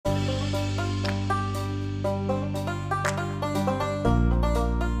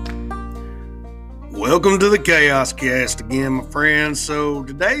Welcome to the Chaos Cast again, my friends. So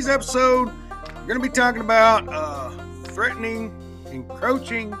today's episode, we're going to be talking about threatening,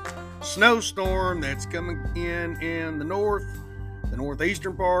 encroaching snowstorm that's coming in the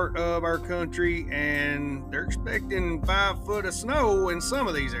northeastern part of our country, and they're expecting 5 foot of snow in some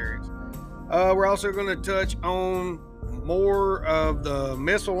of these areas. We're also going to touch on more of the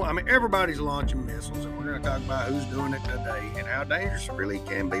missile. I mean, everybody's launching missiles, and we're going to talk about who's doing it today and how dangerous it really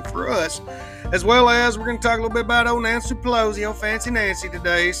can be for us, as well as we're going to talk a little bit about old Nancy Pelosi, old Fancy Nancy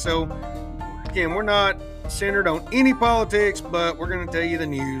today. So again, we're not centered on any politics, but we're going to tell you the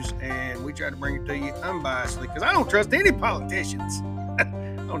news, and we try to bring it to you unbiasedly because I don't trust any politicians. I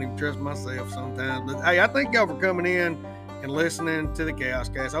don't even trust myself sometimes. But hey, I thank y'all for coming in and listening to the Chaos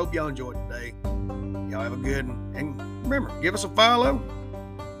Cast. I hope y'all enjoyed today. Y'all have a good one. And remember, give us a follow.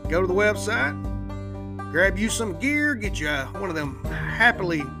 Go to the website. Grab you some gear. Get you one of them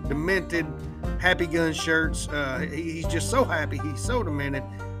happily demented Happy Gun shirts. He's just so happy. He's so demented.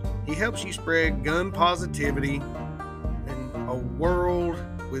 He helps you spread gun positivity in a world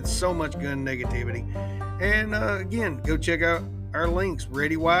with so much gun negativity. And again, go check out our links.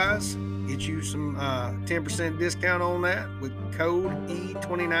 ReadyWise. Get you some 10% discount on that with code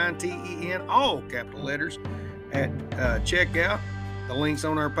E29TEN, all capital letters, at checkout. The link's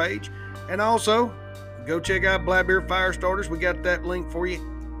on our page. And also, go check out Blackbeard Fire Starters. We got that link for you.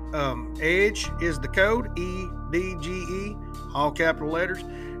 Edge is the code, EDGE, all capital letters.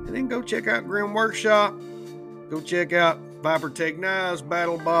 And then go check out Grim Workshop. Go check out Viper Tech Knives,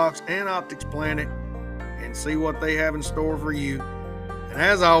 Battle Box, and Optics Planet, and see what they have in store for you. And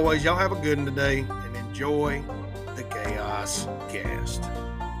as always, y'all have a good one today and enjoy the Chaos Cast.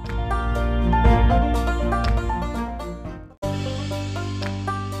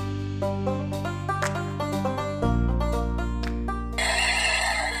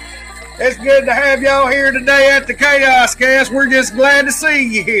 It's good to have y'all here today at the Chaos Cast. We're just glad to see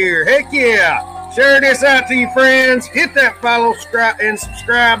you here. Heck yeah. Share this out to your friends. Hit that follow and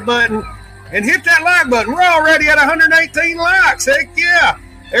subscribe button. And hit that like button. We're already at 118 likes. Heck yeah.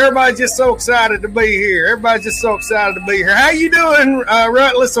 Everybody's just so excited to be here. Everybody's just so excited to be here. How you doing,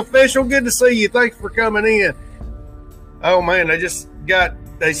 Rutless Official? Good to see you. Thanks for coming in. Oh, man,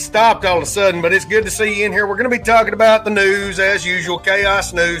 they stopped all of a sudden, but it's good to see you in here. We're going to be talking about the news, as usual,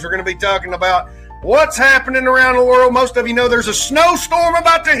 Chaos News. We're going to be talking about what's happening around the world. Most of you know there's a snowstorm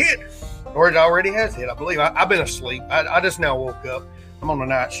about to hit, or it already has hit, I believe. I've been asleep. I just now woke up. I'm on the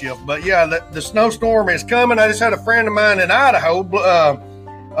night shift. But, yeah, the snowstorm is coming. I just had a friend of mine in Idaho,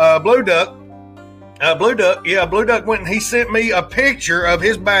 Blue Duck. Blue Duck went and he sent me a picture of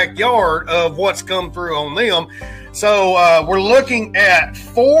his backyard of what's come through on them. So we're looking at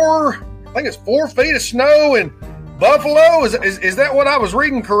 4 feet of snow in Buffalo. Is that what I was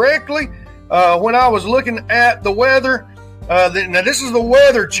reading correctly when I was looking at the weather? Now, this is the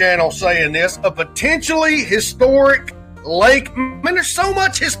Weather Channel saying this, a potentially historic lake. Man, there's so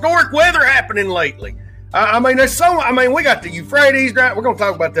much historic weather happening lately. We got the Euphrates, right? We're going to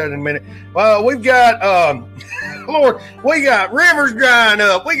talk about that in a minute. We've got, we got rivers drying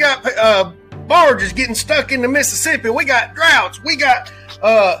up. We got barges getting stuck in the Mississippi. We got droughts. We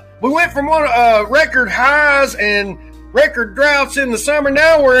went from record highs and record droughts in the summer.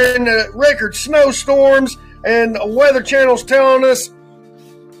 Now we're in the record snowstorms, and the Weather Channel's telling us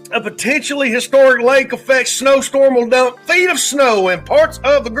a potentially historic lake effect snowstorm will dump feet of snow in parts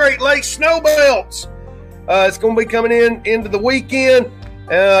of the Great Lakes snow belts. It's going to be coming into the weekend.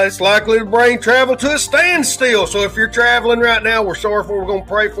 It's likely to bring travel to a standstill. So if you're traveling right now, we're sorry for you. We're going to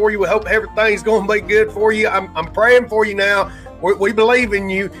pray for you. We hope everything's going to be good for you. I'm praying for you now. We believe in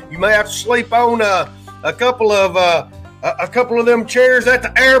you. You may have to sleep on a couple of them chairs at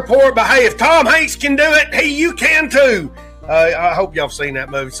the airport. But hey, if Tom Hanks can do it, you can too. I hope y'all have seen that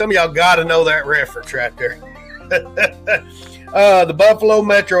movie. Some of y'all got to know that reference right there. The Buffalo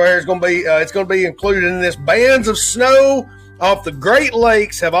metro area is going to be included in this. Bands of snow off the Great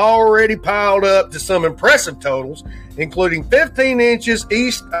Lakes have already piled up to some impressive totals, including 15 inches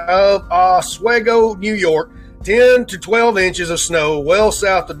east of Oswego, New York, 10 to 12 inches of snow well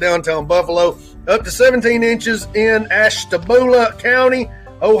south of downtown Buffalo, up to 17 inches in Ashtabula County,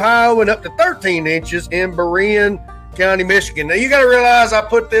 Ohio, and up to 13 inches in Berrien County, Michigan. Now, you got to realize I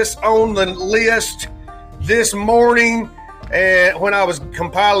put this on the list this morning and when I was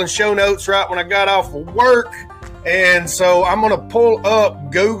compiling show notes right when I got off of work. And so I'm going to pull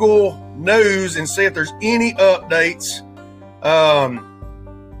up Google News and see if there's any updates.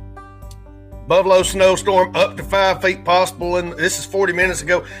 Buffalo snowstorm up to 5 feet possible. And this is 40 minutes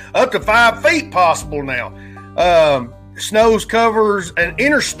ago. Up to 5 feet possible now. Snows covers an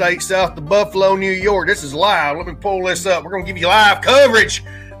interstate south of Buffalo, New York. This is live. Let me pull this up. We're going to give you live coverage.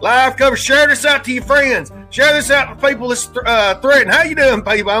 Live coverage. Share this out to your friends. Share this out to people that's threatening. How you doing,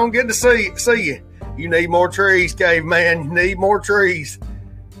 people? I'm good to see you. You need more trees, caveman. You need more trees.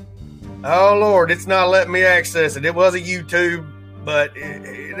 Oh, Lord. It's not letting me access it. It was a YouTube, but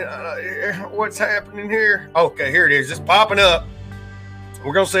what's happening here? Okay, here it is. It's popping up.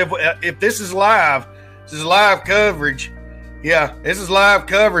 We're going to see if this is live. This is live coverage. Yeah, this is live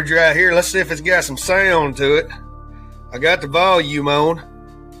coverage right here. Let's see if it's got some sound to it. I got the volume on.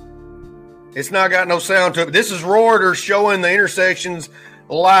 It's not got no sound to it. But this is Reuters showing the intersections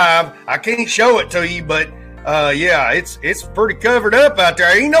live. I can't show it to you, but yeah, it's pretty covered up out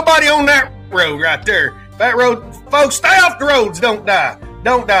there. Ain't nobody on that road right there. That road, folks, stay off the roads. Don't die.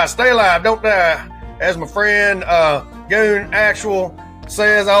 Don't die. Stay alive. Don't die. As my friend Goon Actual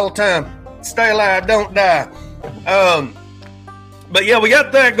says all the time, stay alive. Don't die. But yeah, we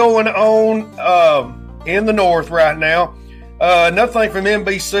got that going on in the north right now. Another thing from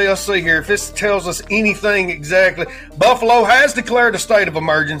NBC, let's see here if this tells us anything exactly. Buffalo has declared a state of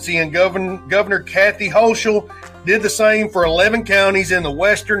emergency, and Governor Kathy Hochul did the same for 11 counties in the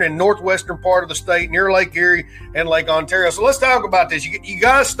western and northwestern part of the state near Lake Erie and Lake Ontario. So let's talk about this. You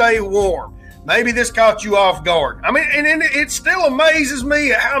got to stay warm. Maybe this caught you off guard. I mean, and it still amazes me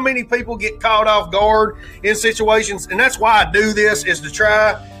how many people get caught off guard in situations, and that's why I do this, is to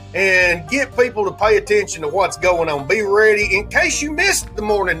try and get people to pay attention to what's going on. Be ready in case you missed the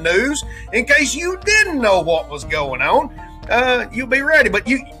morning news, in case you didn't know what was going on. You'll be ready. But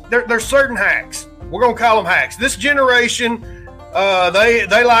there's certain hacks. We're going to call them hacks. This generation,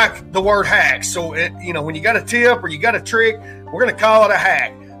 they like the word hacks. So, when you got a tip or you got a trick, we're going to call it a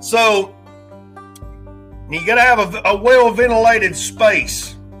hack. So, you got to have a well-ventilated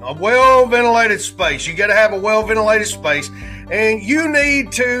space. A well-ventilated space. You got to have a well-ventilated space. And you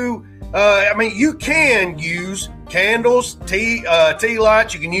need to, you can use candles, tea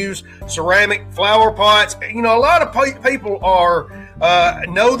lights. You can use ceramic flower pots. A lot of people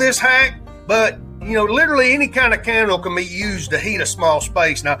know this hack, but, literally any kind of candle can be used to heat a small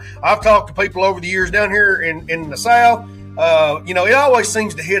space. Now, I've talked to people over the years down here in the South. It always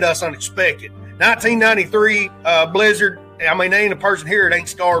seems to hit us unexpected. 1993 blizzard. I mean, there ain't a person here that ain't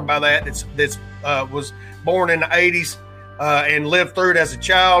scarred by that. That's was born in the 80s and lived through it as a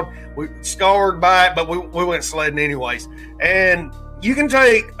child. We scarred by it, but we went sledding anyways. And you can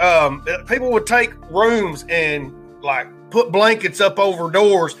take people would take rooms and put blankets up over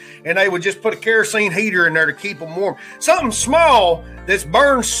doors, and they would just put a kerosene heater in there to keep them warm. Something small that's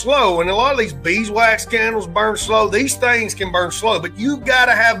burned slow, and a lot of these beeswax candles burn slow. These things can burn slow, but you've got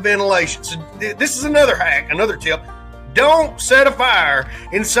to have ventilation. So this is another hack, another tip. Don't set a fire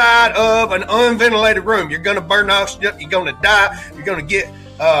inside of an unventilated room. You're going to burn oxygen. You're going to die. You're going to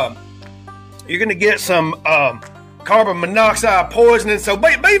get some carbon monoxide poisoning. So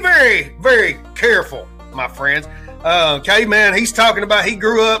be very, very careful, my friends. Caveman, he's talking about he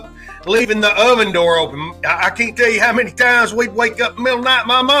grew up leaving the oven door open. I can't tell you how many times we'd wake up in the middle of the night.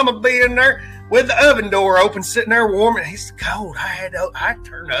 My mama would be in there with the oven door open, sitting there warm, and he's cold. I had to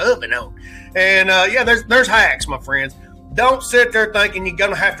turn the oven on. And there's hacks, my friends. Don't sit there thinking you're going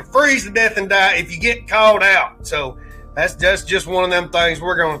to have to freeze to death and die if you get called out. So that's just one of them things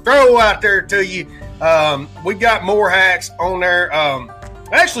we're going to throw out there to you. We got more hacks on there. I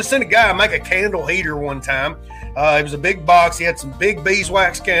actually sent a guy make a candle heater one time. It was a big box. He had some big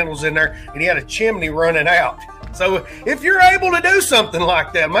beeswax candles in there, and he had a chimney running out. So if you're able to do something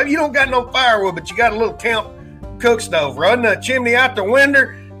like that, maybe you don't got no firewood, but you got a little camp cook stove, run the chimney out the window,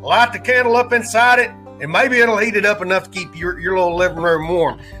 light the candle up inside it, and maybe it'll heat it up enough to keep your little living room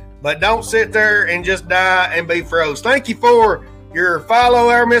warm. But don't sit there and just die and be froze. Thank you for your follow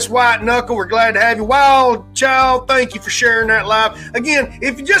there, Miss White Knuckle. We're glad to have you. Wild Child, thank you for sharing that live. Again,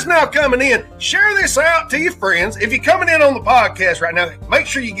 if you're just now coming in, share this out to your friends. If you're coming in on the podcast right now, make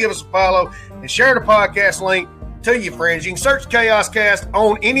sure you give us a follow and share the podcast link to your friends. You can search Chaos Cast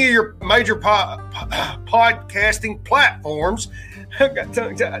on any of your major podcasting platforms. I got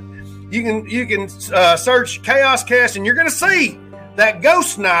tongue-tied. You can search Chaos Cast, and you're going to see that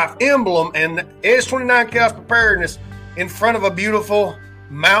ghost knife emblem and S29 Chaos Preparedness in front of a beautiful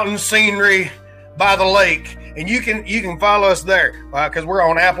mountain scenery by the lake. And you can follow us there because we're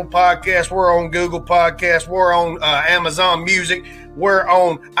on Apple Podcasts, we're on Google Podcasts, we're on Amazon Music, we're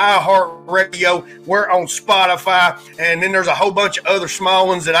on iHeartRadio, we're on Spotify, and then there's a whole bunch of other small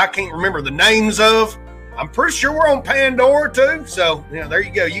ones that I can't remember the names of. I'm pretty sure we're on Pandora too. So there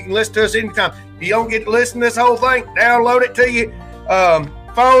you go. You can listen to us anytime. If you don't get to listen to this whole thing, download it to your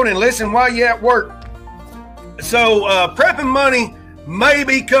phone and listen while you're at work. So Prepping Money may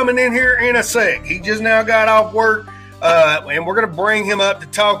be coming in here in a sec. He just now got off work, and we're going to bring him up to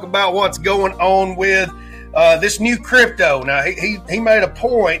talk about what's going on with this new crypto. Now, he made a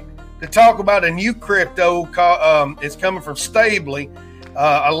point to talk about a new crypto. It's coming from Stably.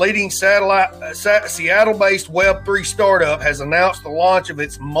 A leading Seattle-based Web3 startup has announced the launch of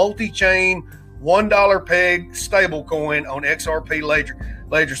its multi-chain $1 peg stablecoin on XRP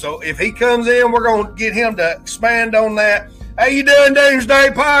Ledger. So if he comes in, we're going to get him to expand on that. How you doing, Doomsday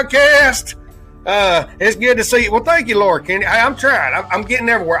Podcast? It's good to see you. Well, thank you, Laura Kenny. Hey, I'm trying. I'm getting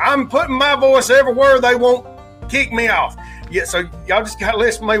everywhere. I'm putting my voice everywhere. They won't kick me off. Yeah, so y'all just got to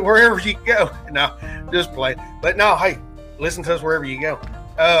listen to me wherever you go. No, just play. But no, hey, listen to us wherever you go.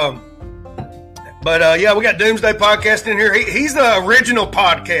 Yeah, we got Doomsday Podcast in here. He's the original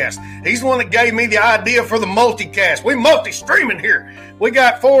podcast. He's the one that gave me the idea for the multicast. We multi-streaming here. We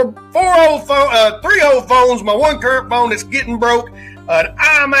got three old phones, my one current phone that's getting broke, an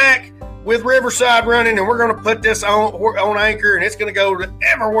iMac with Riverside running, and we're going to put this on Anchor, and it's going to go to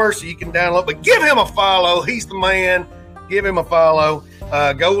everywhere so you can download. But give him a follow. He's the man. Give him a follow.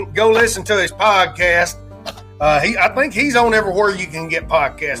 Go listen to his podcast. I think he's on everywhere you can get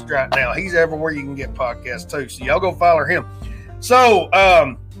podcasts right now. He's everywhere you can get podcasts too. So y'all go follow him. So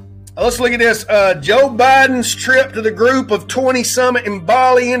let's look at this. Joe Biden's trip to the Group of 20 summit in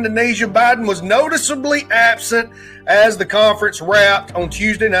Bali, Indonesia. Biden was noticeably absent as the conference wrapped on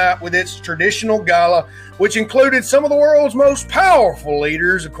Tuesday night with its traditional gala, which included some of the world's most powerful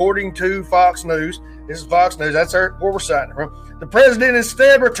leaders, according to Fox News. This is Fox News. That's where we're citing it from. The president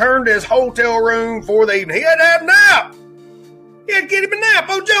instead returned to his hotel room for the evening. He had to have a nap. He had to get him a nap.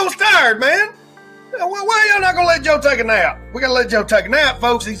 Oh, Joe's tired, man. Why y'all not going to let Joe take a nap? We got to let Joe take a nap,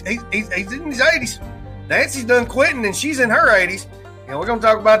 folks. He's in his 80s. Nancy's done quitting, and she's in her 80s. We're going to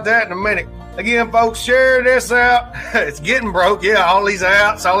talk about that in a minute. Again, folks, share this out. It's getting broke. Yeah, all these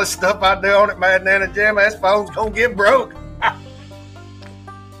apps, all this stuff I do on it, Mad Nana Jam, that phone's going to get broke.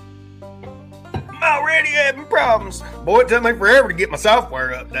 Already having problems. Boy, it took me forever to get my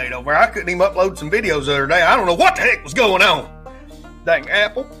software update over. I couldn't even upload some videos the other day. I don't know what the heck was going on. Dang,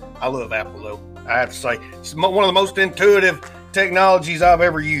 Apple. I love Apple, though. I have to say, it's one of the most intuitive technologies I've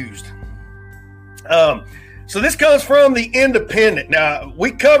ever used. So this comes from The Independent. Now,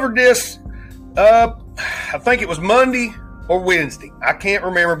 we covered this, I think it was Monday or Wednesday. I can't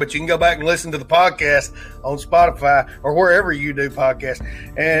remember, but you can go back and listen to the podcast on Spotify or wherever you do podcasts,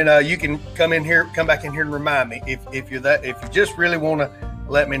 and you can come back in here and remind me if you just really want to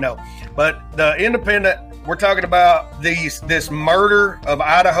let me know. But The Independent, we're talking about this murder of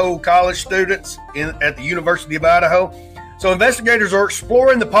Idaho college students at the University of Idaho. So investigators are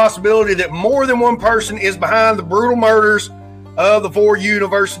exploring the possibility that more than one person is behind the brutal murders of the 4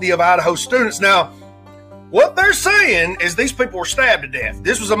 University of Idaho students. Now, what they're saying is these people were stabbed to death.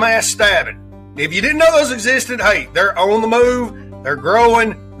 This was a mass stabbing. If you didn't know those existed, hey, they're on the move. They're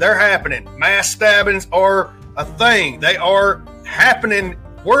growing. They're happening. Mass stabbings are a thing. They are happening.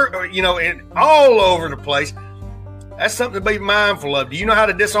 All over the place. That's something to be mindful of. Do you know how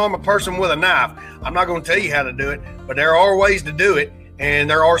to disarm a person with a knife? I'm not going to tell you how to do it, but there are ways to do it, and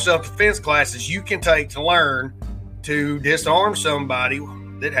there are self-defense classes you can take to learn to disarm somebody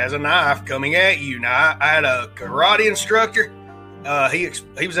that has a knife coming at you. Now, I had a karate instructor. He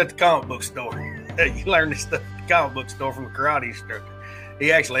was at the comic book store. You learn this stuff at the comic book store from the karate instructor.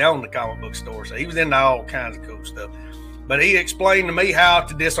 He actually owned the comic book store, so he was into all kinds of cool stuff. But he explained to me how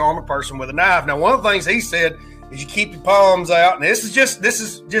to disarm a person with a knife. Now, one of the things he said is you keep your palms out, and this is just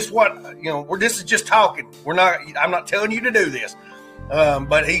talking. I'm not telling you to do this.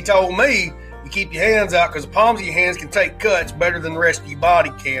 But he told me you keep your hands out because the palms of your hands can take cuts better than the rest of your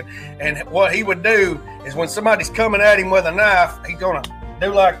body can. And what he would do is when somebody's coming at him with a knife, he's going to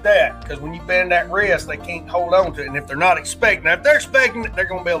do like that, because when you bend that wrist, they can't hold on to it. And if they're not expecting it, if they're expecting it, they're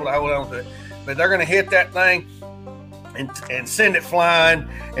going to be able to hold on to it. But they're going to hit that thing and send it flying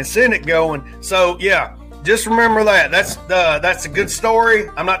and send it going. So, yeah, just remember that. That's a good story.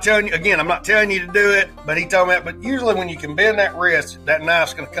 I'm not telling you to do it, but he told me that. But usually when you can bend that wrist, that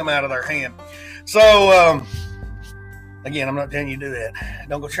knife's going to come out of their hand. So, again, I'm not telling you to do that.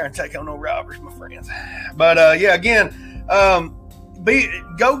 Don't go try and take on no robbers, my friends. But,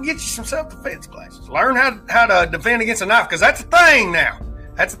 go get you some self-defense classes. Learn how to defend against a knife, because that's a thing now.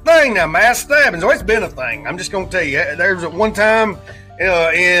 Mass stabbings. It's been a thing. I'm just going to tell you. There was one time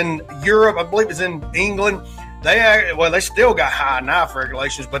in Europe, I believe it's in England, they still got high knife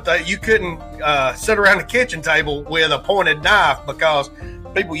regulations, but you couldn't sit around the kitchen table with a pointed knife, because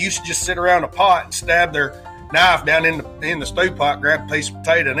people used to just sit around a pot and stab their knife down in the stew pot, grab a piece of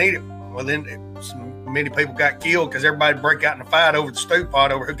potato and eat it. Well, then some many people got killed because everybody broke out in a fight over the stew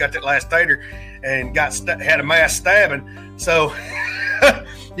pot over who got that last tater and had a mass stabbing. So,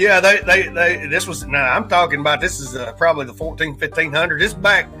 yeah, this was, I'm talking about, this is probably the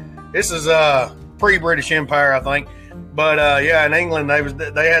 1500s. This is pre-British Empire, I think. But yeah, in England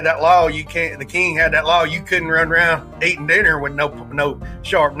they had that law. The king had that law. You couldn't run around eating dinner with no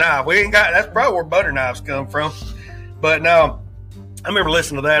sharp knife. That's probably where butter knives come from. But no, I remember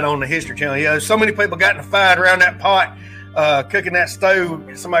listening to that on the History Channel. Yeah, so many people got in a fight around that pot, cooking that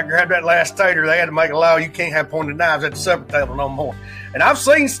stew. Somebody grabbed that last tater. They had to make a law. You can't have pointed knives at the supper table no more. And I've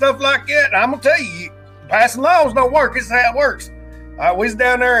seen stuff like that. And I'm gonna tell you, passing laws don't work. This is how it works. We was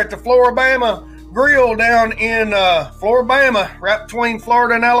down there at the Floribama Grill down in Floribama, right between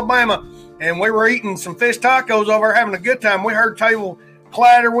Florida and Alabama, and we were eating some fish tacos over there, having a good time. We heard table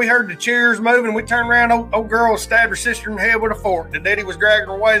clatter, we heard the chairs moving. We turned around, old girl stabbed her sister in the head with a fork. The daddy was dragging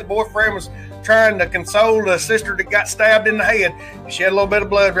her away. His boyfriend was trying to console the sister that got stabbed in the head. She had a little bit of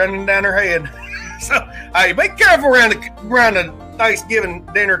blood running down her head. So, hey, be careful around the Thanksgiving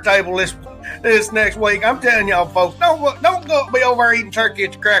dinner table this next week. I'm telling y'all, folks, don't go be over there eating turkey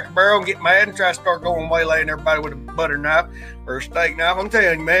at your Cracker Barrel and get mad and try to start going waylaying everybody with a butter knife or a steak knife. I'm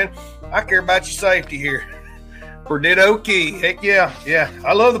telling you, man, I care about your safety here. Perdido Key, heck yeah.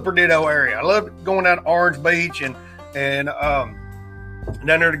 I love the Perdido area. I love going down to Orange Beach and down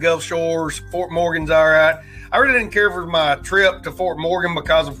there to Gulf Shores. Fort Morgan's all right. I really didn't care for my trip to Fort Morgan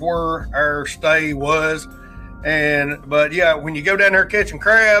because of where our stay was. But yeah, when you go down there catching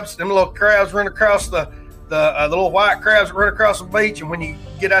crabs, them little crabs run across the little white crabs that run across the beach, and when you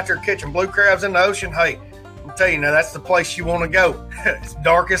get out there catching blue crabs in the ocean, hey, I'm telling you now, that's the place you want to go. It's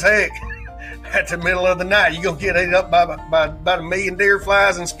dark as heck. At the middle of the night, you're going to get ate up by about a million deer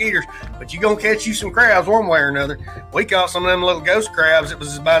flies and skeeters, but you're going to catch you some crabs one way or another. We caught some of them little ghost crabs. It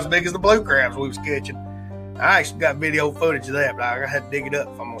was about as big as the blue crabs we was catching. I actually got video footage of that, but I had to dig it up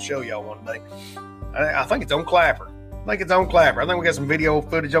if I'm going to show y'all one day. I think it's on Clapper. I think we got some video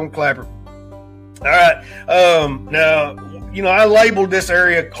footage on Clapper. All right. Now, I labeled this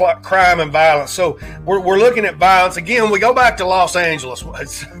area crime and violence. So we're looking at violence. Again, we go back to Los Angeles.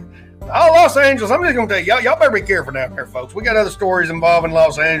 Los Angeles, I'm just going to tell y'all better be careful down there, folks. We got other stories involving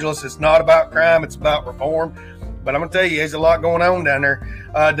Los Angeles. It's not about crime. It's about reform. But I'm going to tell you, there's a lot going on down there.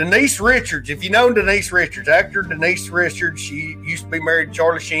 Denise Richards, if you know Denise Richards, actor Denise Richards, she used to be married to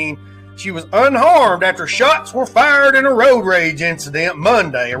Charlie Sheen. She was unharmed after shots were fired in a road rage incident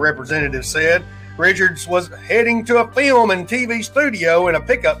Monday, a representative said. Richards was heading to a film and TV studio in a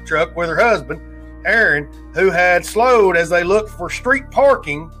pickup truck with her husband, Aaron, who had slowed as they looked for street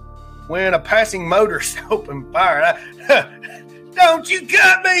parking when a passing motorist opened fire. Don't you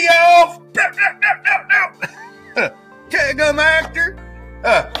cut me off! Tag-em actor!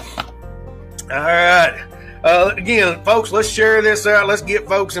 All right. Again, folks, let's share this out. Let's get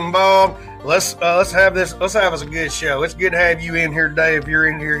folks involved. Let's have us a good show. It's good to have you in here today. If you're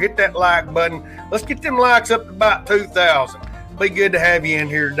in here, hit that like button. Let's get them likes up to about 2,000. Be good to have you in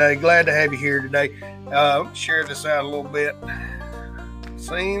here today. Glad to have you here today. Share this out a little bit.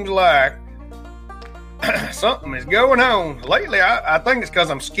 Seems like something is going on. Lately, I think it's because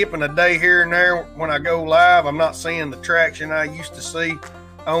I'm skipping a day here and there when I go live. I'm not seeing the traction I used to see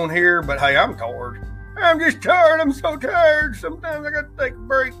on here, but hey, I'm tired. I'm just tired. I'm so tired. Sometimes I got to take a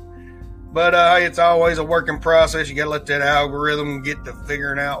break. But hey, it's always a working process. You got to let that algorithm get to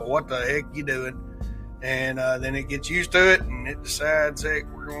figuring out what the heck you're doing. And then it gets used to it, and it decides, heck,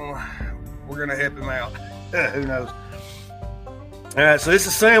 we're gonna help him out. Who knows? All right, so this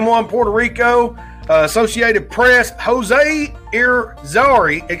is San Juan, Puerto Rico. Associated Press, Jose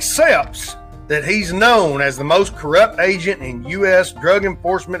Irizarry accepts that he's known as the most corrupt agent in U.S. Drug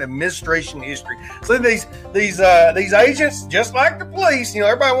Enforcement Administration history. So these agents, just like the police,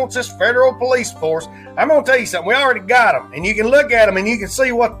 everybody wants this federal police force. I'm going to tell you something. We already got them, and you can look at them, and you can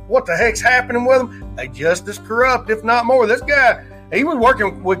see what the heck's happening with them. They just as corrupt, if not more. This guy, he was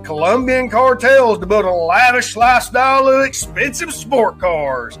working with Colombian cartels to build a lavish lifestyle of expensive sport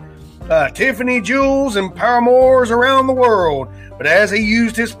cars, Tiffany jewels, and paramours around the world. But as he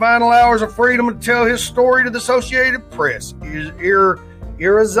used his final hours of freedom to tell his story to the Associated Press,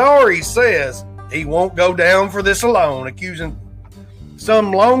 Irizarry says he won't go down for this alone, accusing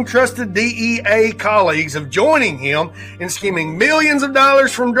some long-trusted DEA colleagues of joining him in scheming millions of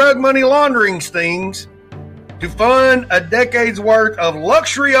dollars from drug money laundering stings to fund a decade's worth of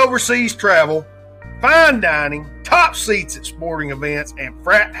luxury overseas travel, fine dining, top seats at sporting events, and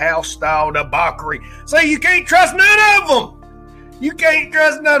frat house-style debauchery. See, you can't trust none of them. You can't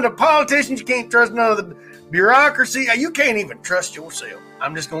trust none of the politicians. You can't trust none of the bureaucracy. You can't even trust yourself.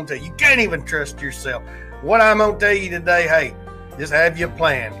 I'm just going to tell you, you can't even trust yourself. What I'm going to tell you today, hey, just have your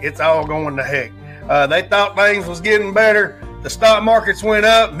plan. It's all going to heck. They thought things was getting better. The stock markets went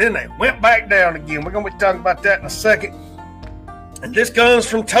up, and then they went back down again. We're going to be talking about that in a second. And this comes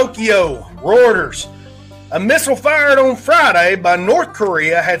from Tokyo, Reuters. A missile fired on Friday by North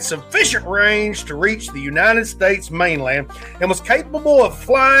Korea had sufficient range to reach the United States mainland and was capable of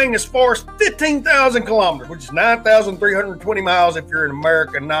flying as far as 15,000 kilometers, which is 9,320 miles if you're in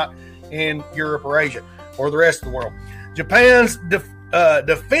America, not in Europe or Asia or the rest of the world. Japan's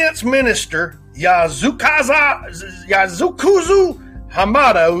defense minister, Yasukazu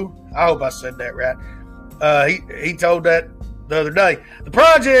Hamada, I hope I said that right, he told that the other day. The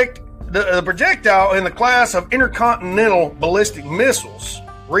projectile in the class of intercontinental ballistic missiles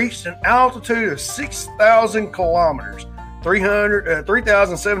reached an altitude of 6,000 kilometers,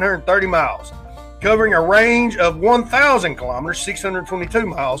 3,730 miles, covering a range of 1,000 kilometers, 622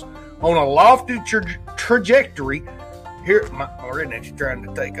 miles, on a lofty trajectory. Here, my redneck's trying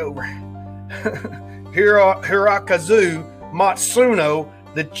to take over. Hirokazu Matsuno,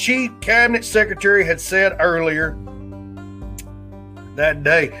 the chief cabinet secretary, had said earlier that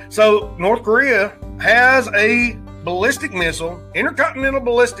day. So North Korea has a ballistic missile, intercontinental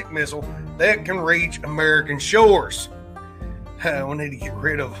ballistic missile, that can reach American shores. We need to get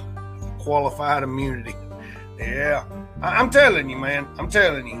rid of qualified immunity. Yeah, I'm telling you, man. I'm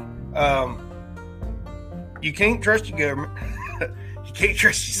telling you. You can't trust your government. You can't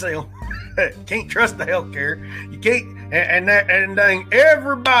trust yourself. You can't trust the healthcare. You can't, and dang,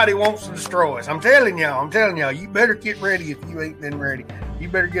 everybody wants to destroy us. I'm telling y'all, you better get ready if you ain't been ready. You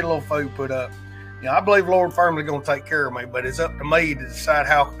better get a little food put up. You know, I believe Lord firmly going to take care of me, but it's up to me to decide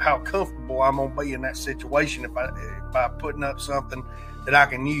how comfortable I'm going to be in that situation by putting up something that I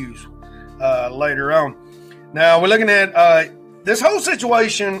can use later on. Now, we're looking at this whole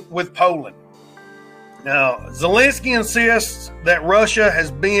situation with Poland. Now, Zelensky insists that Russia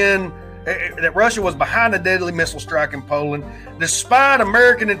was behind a deadly missile strike in Poland, despite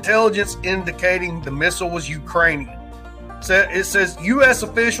American intelligence indicating the missile was Ukrainian. It says U.S.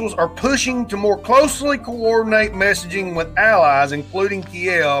 officials are pushing to more closely coordinate messaging with allies, including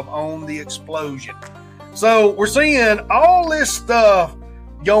Kiev, on the explosion. So we're seeing all this stuff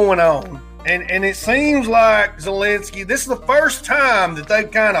going on, and it seems like Zelensky, this is the first time that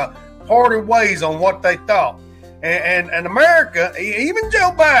they've kind of parted ways on what they thought. And America, even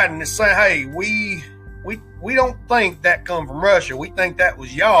Joe Biden, is saying, hey, we don't think that come from Russia. We think that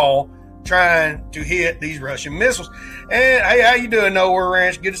was y'all trying to hit these Russian missiles. And hey, how you doing, Nowhere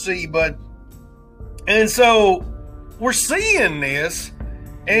Ranch? Good to see you, bud. And so we're seeing this,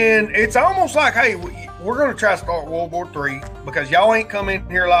 and it's almost like, hey, we're going to try to start World War III because y'all ain't come in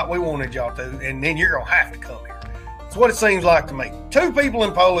here like we wanted y'all to, and then you're going to have to come here. That's what it seems like to me. 2 people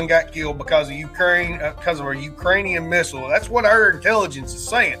in Poland got killed because of Ukraine, because of a Ukrainian missile. That's what our intelligence is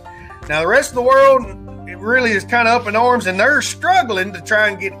saying. Now, the rest of the world, it really is kind of up in arms, and they're struggling to try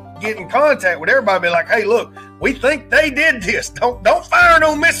and get in contact with everybody. Be like, hey, look, we think they did this. Don't fire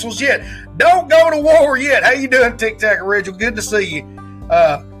no missiles yet. Don't go to war yet. How you doing, Tic Tac Original? Good to see you.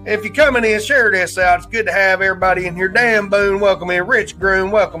 If you're coming in, share this out. It's good to have everybody in here. Dan Boone, welcome in. Rich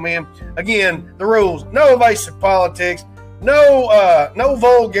Groom, welcome in. Again, the rules: no evasive politics, no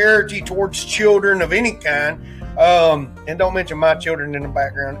vulgarity towards children of any kind, and don't mention my children in the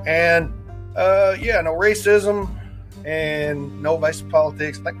background. And no racism and no evasive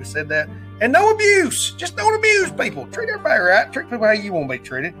politics. I think we said that. And no abuse. Just don't abuse people. Treat everybody right. Treat people how you want to be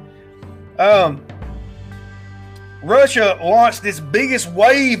treated. Russia launched its biggest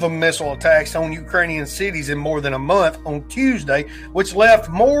wave of missile attacks on Ukrainian cities in more than a month on Tuesday, which left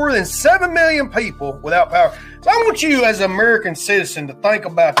more than 7 million people without power. So I want you as an American citizen to think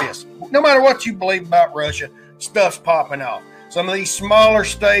about this. No matter what you believe about Russia, stuff's popping off. Some of these smaller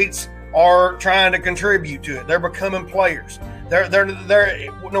states are trying to contribute to it. They're becoming players. They're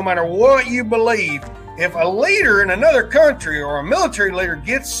no matter what you believe, if a leader in another country or a military leader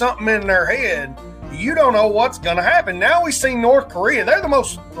gets something in their head, you don't know what's going to happen. Now we see North Korea. They're the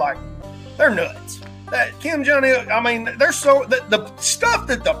most, they're nuts. That Kim Jong-il, I mean, they're so, the stuff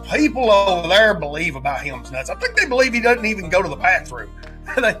that the people over there believe about him is nuts. I think they believe he doesn't even go to the bathroom.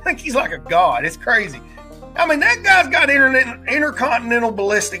 They think he's like a god. It's crazy. I mean, that guy's got intercontinental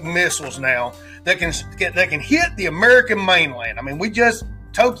ballistic missiles now that can hit the American mainland. I mean,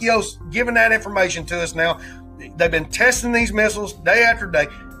 Tokyo's giving that information to us now. They've been testing these missiles day after day.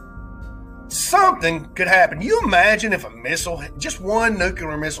 Something could happen. You imagine if a missile, just one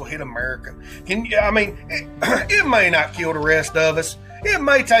nuclear missile, hit America? It may not kill the rest of us. It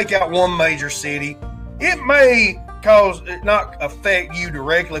may take out one major city. It may not affect you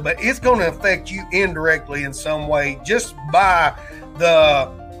directly, but it's going to affect you indirectly in some way, just by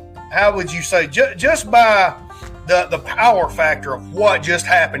how would you say, just by the power factor of what just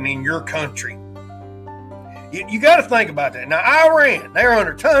happened in your country. You got to think about that. Now, Iran, they're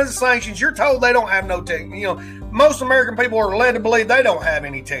under tons of sanctions. You're told they don't have no tech. Most American people are led to believe they don't have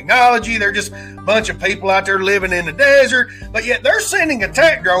any technology. They're just a bunch of people out there living in the desert. But yet they're sending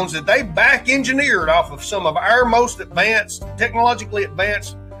attack drones that they back engineered off of some of our most advanced, technologically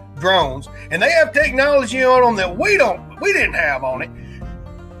advanced drones. And they have technology on them that we didn't have on it.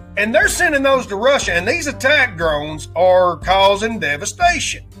 And they're sending those to Russia. And these attack drones are causing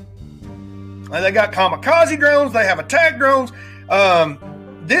devastation. And they got kamikaze drones. They have attack drones.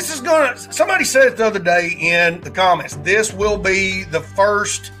 Somebody said it the other day in the comments, this will be the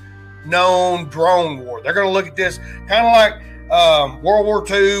first known drone war. They're going to look at this kind of like World War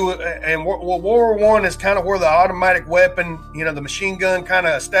II, and World War I is kind of where the automatic weapon, the machine gun kind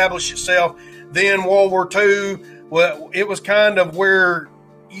of established itself. Then World War II, well, it was kind of where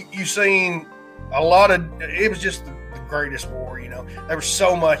you seen a lot of, it was just the greatest war. There was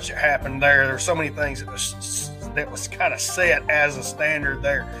so much that happened there. There were so many things that was kind of set as a standard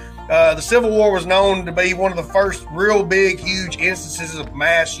there. The Civil War was known to be one of the first real big, huge instances of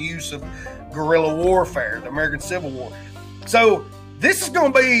mass use of guerrilla warfare, the American Civil War. So this is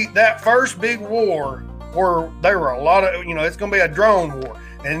going to be that first big war where there were a lot of, it's going to be a drone war.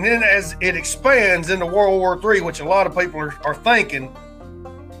 And then as it expands into World War III, which a lot of people are thinking,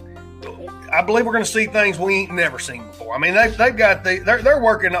 I believe we're going to see things we ain't never seen before. I mean, they've got they're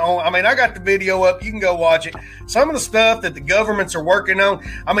working on. I mean, I got the video up. You can go watch it. Some of the stuff that the governments are working on.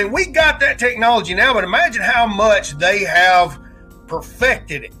 I mean, we got that technology now, but imagine how much they have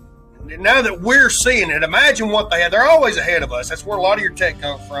perfected it. Now that we're seeing it, imagine what they have. They're always ahead of us. That's where a lot of your tech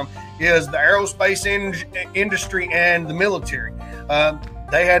comes from, is the aerospace industry and the military.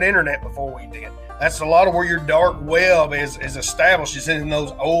 They had internet before we did. That's a lot of where your dark web is established, is in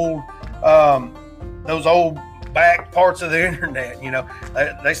those old back parts of the internet.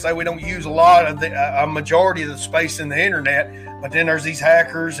 They say we don't use a majority of the space in the internet, but then there's these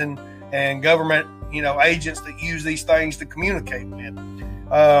hackers and government agents that use these things to communicate with.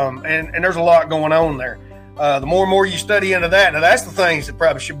 And there's a lot going on there. The more and more you study into that, now that's the things that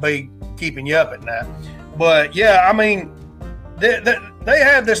probably should be keeping you up at night. But yeah, I mean, they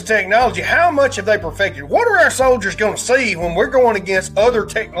have this technology. How much have they perfected? What are our soldiers going to see when we're going against other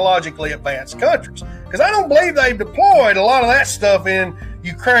technologically advanced countries? Because I don't believe they've deployed a lot of that stuff in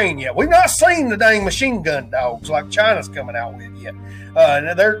Ukraine yet. We've not seen the dang machine gun dogs like China's coming out with yet.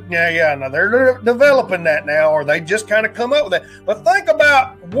 They're developing that now, or they just kind of come up with that. But think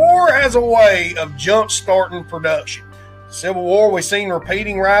about war as a way of jump-starting production. Civil War, we've seen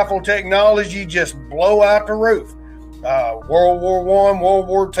repeating rifle technology just blow out the roof. World War I, World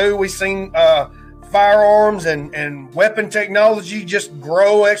War II, we've seen firearms and weapon technology just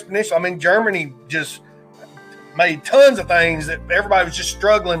grow exponentially. I mean, Germany just made tons of things that everybody was just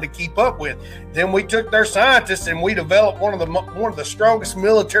struggling to keep up with. Then we took their scientists and we developed one of the strongest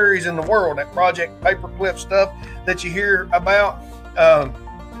militaries in the world, that Project Paperclip stuff that you hear about.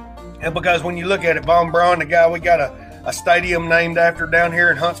 And because when you look at it, Von Braun, the guy we got a stadium named after down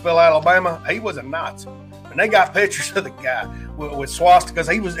here in Huntsville, Alabama, he was a Nazi. And they got pictures of the guy with swastikas.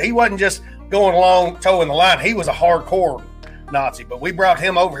 He wasn't just going along towing the line. He was a hardcore Nazi. But we brought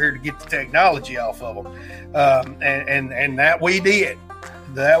him over here to get the technology off of him, and that we did.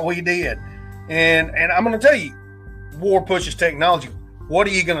 And I'm going to tell you, war pushes technology. What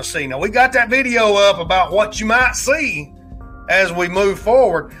are you going to see? Now, we got that video up about what you might see as we move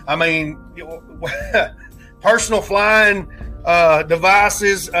forward. I mean, personal flying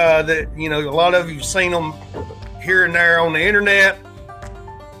devices that, a lot of you've seen them here and there on the internet,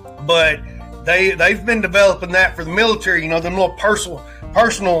 but they've been developing that for the military. Them little personal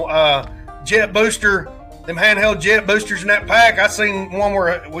jet booster, them handheld jet boosters in that pack. I seen one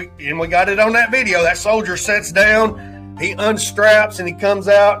where we got it on that video. That soldier sits down, he unstraps, and he comes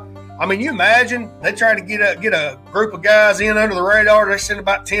out. I mean, you imagine they try to get a group of guys in under the radar. They send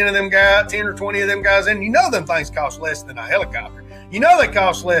about 10 or 20 of them guys in. Them things cost less than a helicopter. They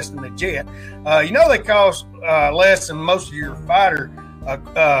cost less than a jet. They cost less than most of your fighter.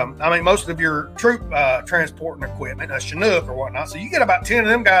 Most of your troop transporting equipment, a Chinook or whatnot. So you get about 10 of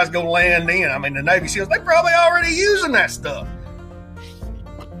them guys go land in. I mean, the Navy SEALs, they probably already using that stuff.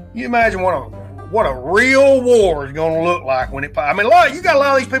 You imagine what a real war is going to look like when it. I mean, you got a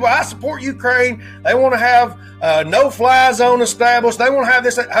lot of these people. I support Ukraine. They want to have no-fly zone established. They want to have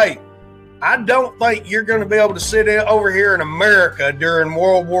this. Hey, I don't think you're going to be able to sit over here in America during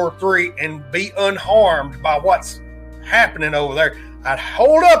World War III and be unharmed by what's happening over there. I'd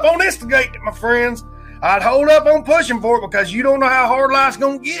hold up on instigating, my friends. I'd hold up on pushing for it because you don't know how hard life's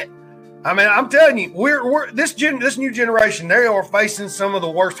going to get. I mean, I'm telling you, we're this new generation, they are facing some of the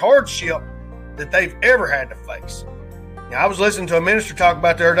worst hardship that they've ever had to face. I was listening to a minister talk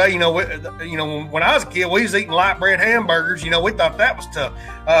about the other day. When I was a kid, we was eating light bread hamburgers. We thought that was tough.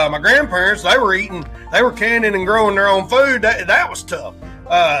 My grandparents, they were canning and growing their own food. That was tough.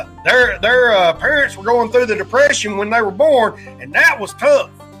 Their parents were going through the Depression when they were born, and that was tough.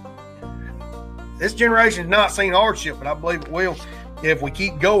 This generation has not seen hardship, but I believe it will if we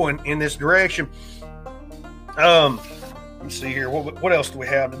keep going in this direction. Let's see here. What else do we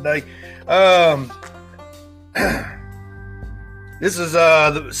have today? This is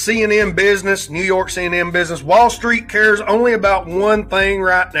the CNN Business, New York CNN Business. Wall Street cares only about one thing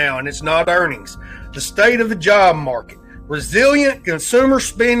right now, and it's not earnings. The state of the job market, resilient consumer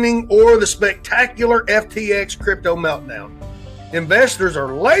spending, or the spectacular FTX crypto meltdown. Investors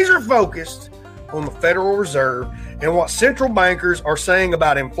are laser focused on the Federal Reserve and what central bankers are saying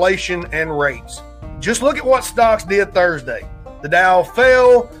about inflation and rates. Just look at what stocks did Thursday. The Dow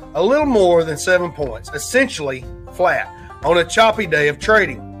fell a little more than 7 points, essentially flat, on a choppy day of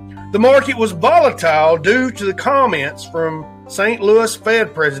trading. The market was volatile due to the comments from St. Louis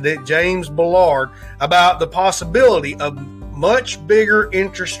Fed President James Bullard about the possibility of much bigger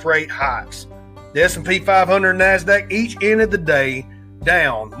interest rate hikes. The S&P 500 and NASDAQ each ended the day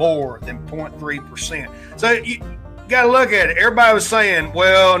down more than 0.3%. So you got to look at it. Everybody was saying,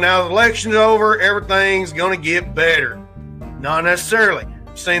 well, now the election's over, everything's going to get better. Not necessarily.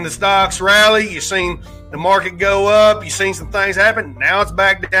 You've seen the stocks rally. You've seen the market go up. You've seen some things happen. Now it's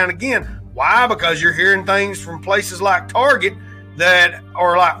back down again. Why? Because you're hearing things from places like Target that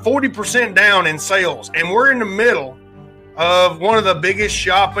are like 40% down in sales. And we're in the middle of one of the biggest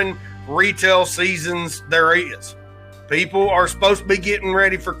shopping retail seasons there is. People are supposed to be getting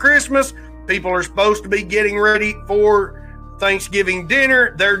ready for Christmas. People are supposed to be getting ready for Thanksgiving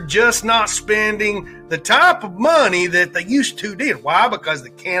dinner. They're just not spending the type of money that they used to did. Why? Because they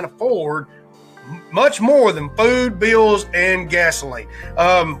can't afford much more than food, bills, and gasoline.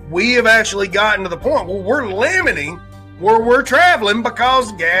 We have actually gotten to the point where we're limiting where we're traveling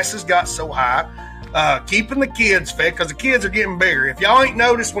because gas has got so high. Keeping the kids fed because the kids are getting bigger. If y'all ain't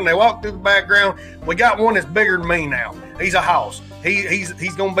noticed when they walk through the background, we got one that's bigger than me now. He's a house. He's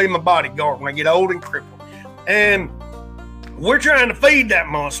going to be my bodyguard when I get old and crippled. And we're trying to feed that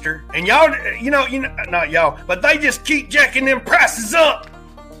monster. And y'all, not y'all, but they just keep jacking them prices up.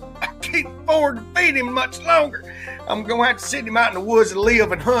 I can't afford to feed him much longer. I'm going to have to send him out in the woods and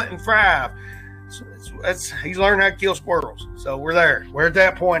live and hunt and thrive. So he's learned how to kill squirrels. So we're there. We're at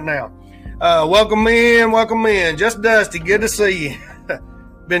that point now. Welcome in. Just Dusty, good to see you.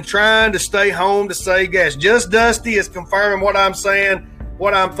 Been trying to stay home to save gas. Just Dusty is confirming what I'm saying,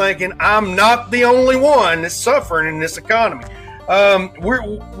 what I'm thinking. I'm not the only one that's suffering in this economy.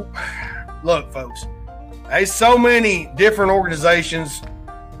 Look, folks, there's so many different organizations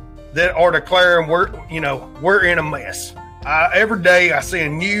that are declaring we're in a mess. Every day I see a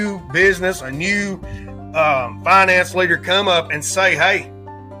new business, a new finance leader come up and say, hey,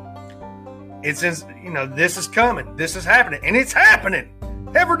 this is coming. This is happening. And it's happening.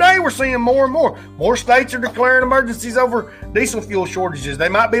 Every day we're seeing more and more. More states are declaring emergencies over diesel fuel shortages. They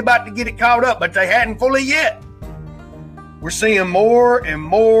might be about to get it caught up, but they hadn't fully yet. We're seeing more and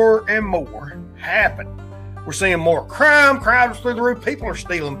more and more happen. We're seeing more crime. Crime is through the roof. People are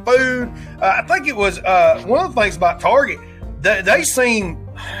stealing food. I think it was one of the things about Target. They seen,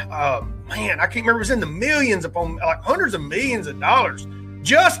 I can't remember. It was in the millions upon like hundreds of millions of dollars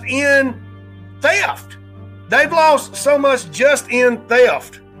just in theft. They've lost so much just in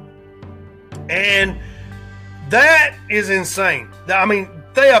theft. And that is insane. I mean,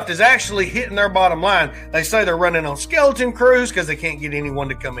 theft is actually hitting their bottom line. They say they're running on skeleton crews because they can't get anyone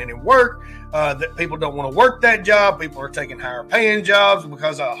to come in and work. That people don't want to work that job. People are taking higher paying jobs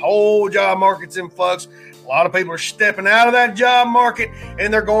because the whole job market's in flux. A lot of people are stepping out of that job market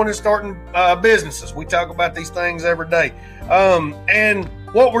and they're going and starting businesses. We talk about these things every day. And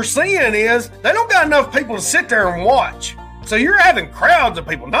what we're seeing is they don't got enough people to sit there and watch. So you're having crowds of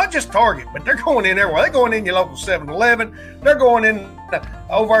people, not just Target, but they're going in everywhere. They're going in your local 7-Eleven. They're going in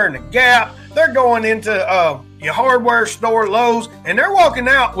over in the Gap. They're going into your hardware store, Lowe's, and they're walking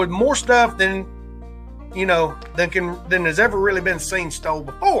out with more stuff than has ever really been seen stole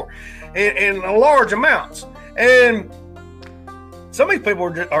before, in large amounts. And some of these people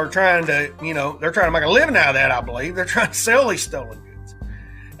are trying to, they're trying to make a living out of that. I believe they're trying to sell these stolen goods.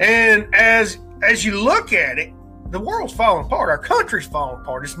 And as you look at it, the world's falling apart. Our country's falling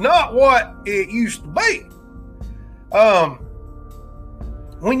apart. It's not what it used to be.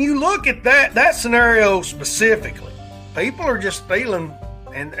 When you look at that scenario specifically, people are just stealing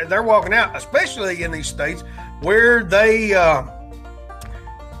and they're walking out, especially in these states where they have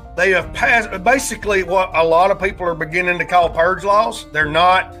passed basically what a lot of people are beginning to call purge laws. They're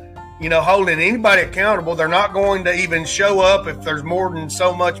not, holding anybody accountable. They're not going to even show up if there's more than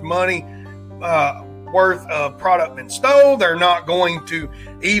so much money worth of product been stole. They're not going to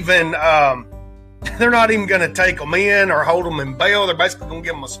even they're not even going to take them in or hold them in bail. They're basically going to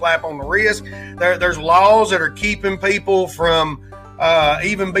give them a slap on the wrist. There's laws that are keeping people from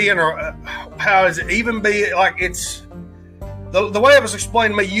even being, it's the way it was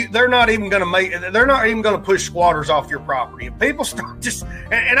explained to me. They're not even going to push squatters off your property. If people start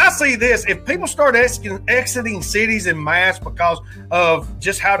and I see this, if people start exiting cities in mass because of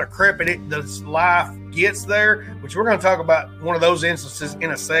just how decrepit this life gets there, which we're going to talk about one of those instances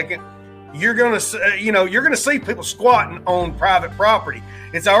in a second. You're going to see people squatting on private property.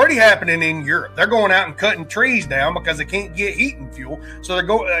 It's already happening in Europe. They're going out and cutting trees down because they can't get heating fuel. So they're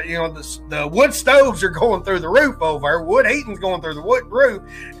going, the wood stoves are going through the roof over there. Wood heating's going through the wood roof,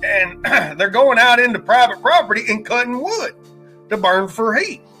 and they're going out into private property and cutting wood to burn for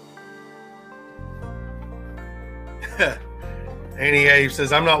heat. Annie Abe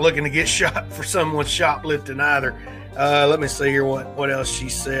says, I'm not looking to get shot for someone shoplifting either. Let me see here what else she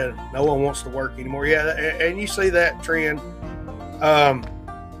said. No one wants to work anymore. Yeah, and you see that trend. No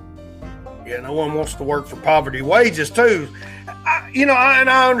one wants to work for poverty wages too. I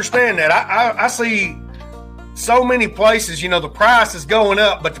understand that. I see so many places, the price is going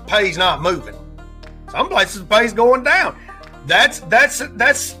up, but the pay's not moving. Some places the pay's going down. That's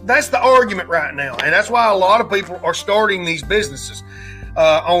the argument right now, and that's why a lot of people are starting these businesses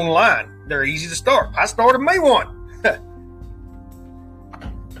online. They're easy to start. I started me one.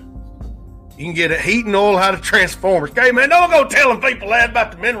 You can get a heating oil out of transformers. Okay, man, don't go telling people that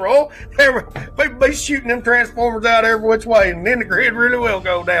about the mineral oil. People be shooting them transformers out every which way, and then the grid really will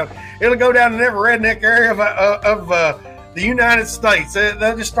go down. It'll go down in every redneck area of the United States.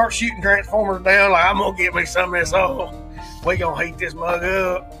 They'll just start shooting transformers down like, I'm going to get me some of this oil. We going to heat this mug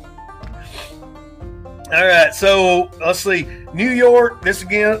up. All right, so let's see. New York, this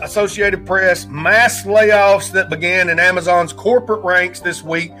again, Associated Press, mass layoffs that began in Amazon's corporate ranks this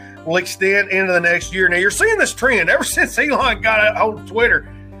week will extend into the next year. Now, you're seeing this trend ever since Elon got a hold of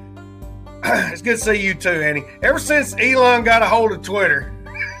Twitter. It's good to see you too, Annie. Ever since Elon got a hold of Twitter,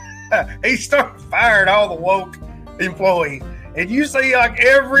 he started firing all the woke employees. And you see, like,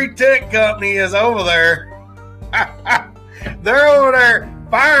 every tech company is over there. They're over there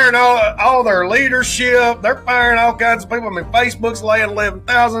firing all their leadership. They're firing all kinds of people. I mean, Facebook's laying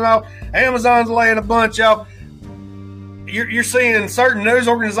 11,000 off. Amazon's laying a bunch off. You're seeing certain news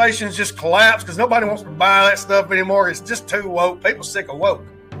organizations just collapse because nobody wants to buy that stuff anymore. It's just too woke. People sick of woke.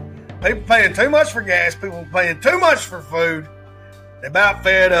 People paying too much for gas. People paying too much for food. They're about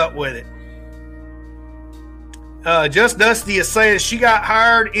fed up with it. Just Dusty is saying she got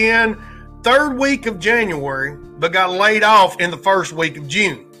hired in third week of January, but got laid off in the first week of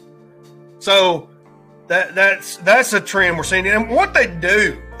June. So that's a trend we're seeing. And what they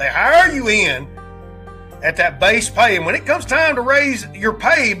do, they hire you in at that base pay, and when it comes time to raise your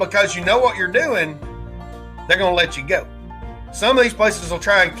pay because you know what you're doing, they're going to let you go. Some of these places will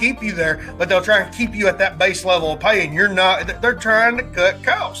try and keep you there, but they'll try and keep you at that base level of pay, and you're not. They're trying to cut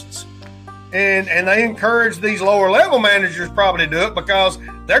costs. And they encourage these lower level managers probably to do it because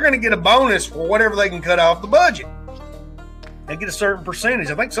they're going to get a bonus for whatever they can cut off the budget. They get a certain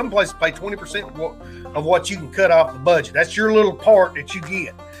percentage. I think some places pay 20% of what you can cut off the budget. That's your little part that you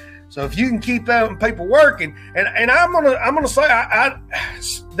get. So if you can keep them people working, and I'm gonna say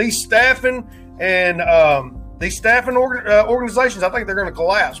these staffing and organizations, I think they're going to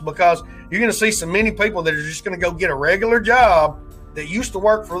collapse because you're going to see so many people that are just going to go get a regular job that used to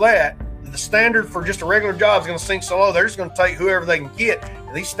work for that. The standard for just a regular job is going to sink so low, they're just going to take whoever they can get.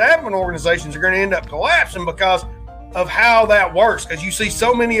 And these staffing organizations are going to end up collapsing because of how that works. Because you see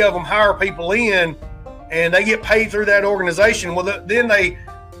so many of them hire people in and they get paid through that organization. Well, then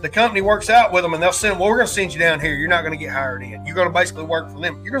the company works out with them and they'll send, well, we're going to send you down here. You're not going to get hired in. You're going to basically work for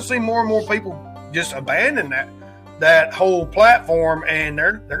them. You're going to see more and more people just abandon that whole platform, and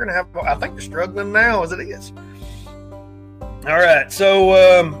they're going to have, I think they're struggling now as it is. All right, so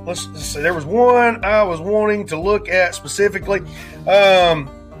let's see. There was one I was wanting to look at specifically.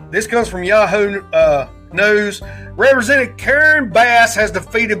 This comes from Yahoo News. Representative Karen Bass has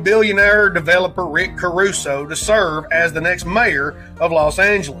defeated billionaire developer Rick Caruso to serve as the next mayor of Los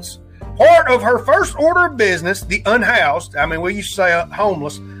Angeles. Part of her first order of business, the unhoused, I mean, we used to say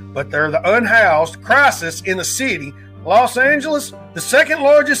homeless, but they're the unhoused crisis in the city. Los Angeles, the second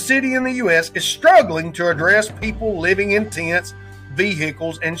largest city in the U.S., is struggling to address people living in tents,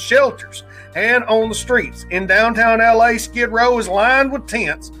 vehicles, and shelters, and on the streets. In downtown L.A., Skid Row is lined with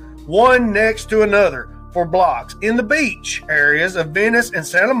tents, one next to another, for blocks. In the beach areas of Venice and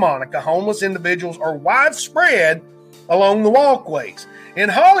Santa Monica, homeless individuals are widespread along the walkways. In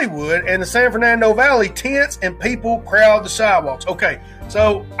Hollywood and the San Fernando Valley, tents and people crowd the sidewalks. Okay,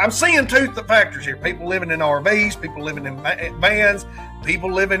 so I'm seeing two factors here. People living in RVs, people living in vans, people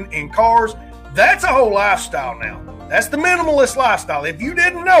living in cars. That's a whole lifestyle now. That's the minimalist lifestyle. If you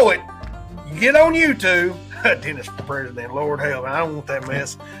didn't know it, you get on YouTube. Dennis for president, Lord hell, man, I don't want that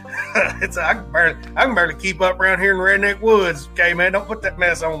mess. I can barely keep up around here in the Redneck Woods. Okay, man, don't put that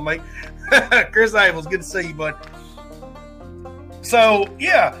mess on me. Chris Abels, good to see you, bud. So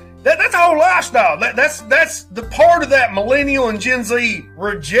yeah, that's a whole lifestyle. That's the part of that millennial and Gen Z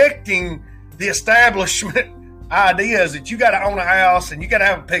rejecting the establishment ideas that you got to own a house and you got to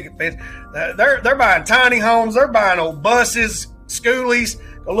have a picket fence. They're buying tiny homes. They're buying old buses, schoolies.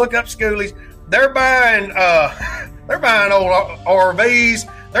 Go look up schoolies. They're buying old RVs.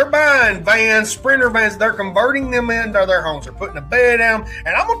 They're buying vans, Sprinter vans. They're converting them into their homes. They're putting a bed down. And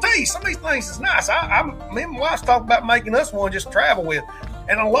I'm going to tell you, some of these things is nice. Me and my wife talk about making us one just travel with.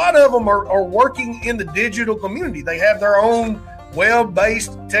 And a lot of them are working in the digital community. They have their own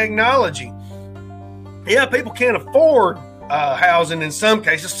web-based technology. Yeah, people can't afford housing in some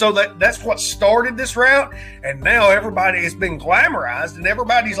cases. So that's what started this route. And now everybody has been glamorized. And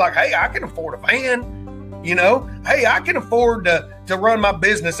everybody's like, hey, I can afford a van. You know, hey, I can afford to run my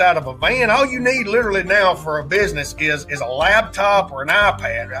business out of a van. All you need literally now for a business is a laptop or an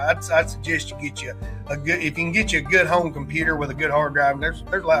iPad. I'd suggest you get you if you can get you a good home computer with a good hard drive. There's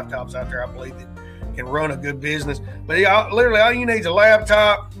laptops out there, I believe, that can run a good business. But yeah, literally all you need is a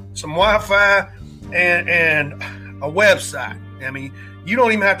laptop, some Wi-Fi, and a website. I mean, you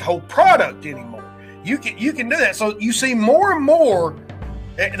don't even have to hold product anymore. You can do that. So you see more and more.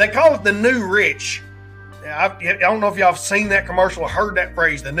 They call it the new rich. I don't know if y'all have seen that commercial or heard that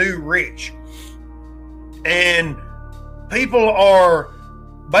phrase, the new rich. And people are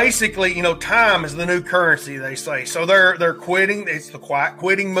basically, time is the new currency, they say. So they're quitting. It's the quiet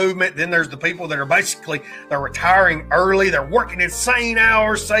quitting movement. Then there's the people that are they're retiring early. They're working insane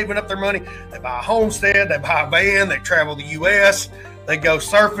hours, saving up their money. They buy a homestead. They buy a van. They travel the U.S. They go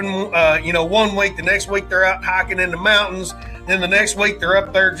surfing, 1 week. The next week they're out hiking in the mountains. Then the next week they're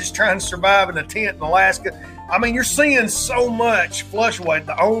up there just trying to survive in a tent in Alaska. I mean, you're seeing so much fluctuate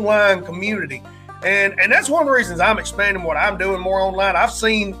the online community. And that's one of the reasons I'm expanding what I'm doing more online. I've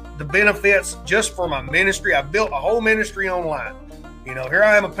seen the benefits just for my ministry. I've built a whole ministry online. Here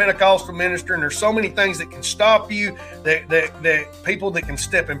I am, a Pentecostal minister, and there's so many things that can stop you, that people that can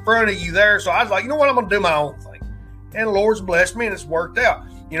step in front of you there. So I was like, you know what, I'm going to do my own thing. And the Lord's blessed me, and it's worked out.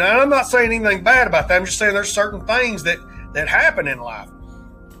 And I'm not saying anything bad about that. I'm just saying there's certain things that happen in life.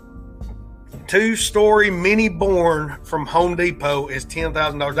 2-story mini born from Home Depot is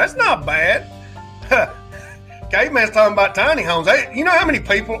 $10,000. That's not bad. Caveman's talking about tiny homes. You know how many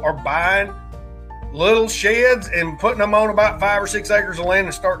people are buying little sheds and putting them on about 5 or 6 acres of land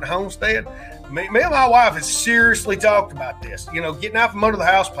and starting a homestead? Me and my wife has seriously talked about this. Getting out from under the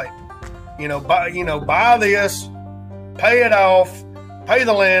house paper. Buy this, pay it off, pay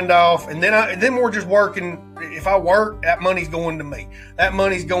the land off, and then we're just working. If I work, that money's going to me. That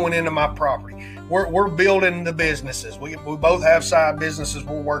money's going into my property. We're building the businesses. We both have side businesses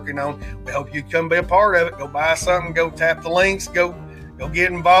we're working on. We hope you come be a part of it. Go buy something. Go tap the links. Go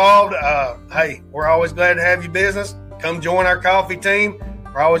get involved. Hey, we're always glad to have your business. Come join our coffee team.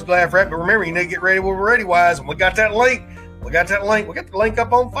 We're always glad for that. But remember, you need to get ready with ReadyWise. And we got that link. We got the link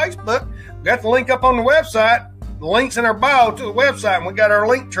up on Facebook. We got the link up on the website. The link's in our bio to the website, and we got our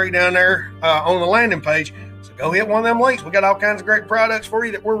link tree down there on the landing page. So go hit one of them links. We got all kinds of great products for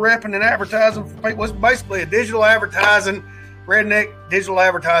you that we're repping and advertising for people. It's basically a redneck digital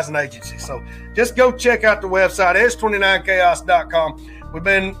advertising agency. So just go check out the website, s29chaos.com.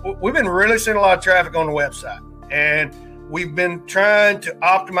 We've been really seeing a lot of traffic on the website, and we've been trying to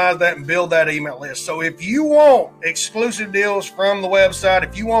optimize that and build that email list. So if you want exclusive deals from the website,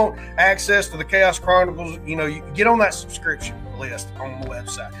 if you want access to the Chaos Chronicles, you get on that subscription list on the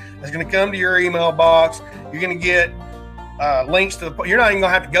website. It's going to come to your email box. You're going to get links to you're not even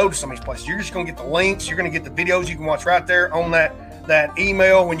going to have to go to some of these places. You're just going to get the links. You're going to get the videos you can watch right there on that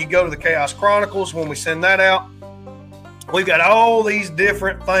email when you go to the Chaos Chronicles. When we send that out, we've got all these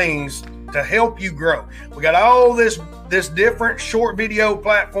different things to help you grow. We got all this different short video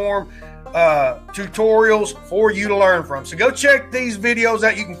platform tutorials for you to learn from. So go check these videos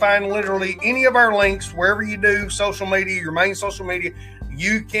out. You can find literally any of our links wherever you do social media, your main social media.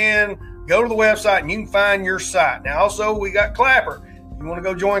 You can go to the website and you can find your site. Now, also, we got Clapper. You want to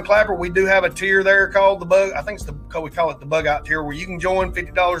go join Clapper? We do have a tier there called the Bug. I think we call it the Bug Out tier, where you can join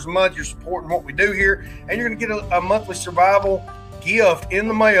 $50 a month. You're supporting what we do here, and you're going to get a monthly survival gift in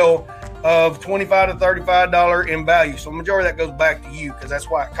the mail of $25 to $35 in value. So the majority of that goes back to you, because that's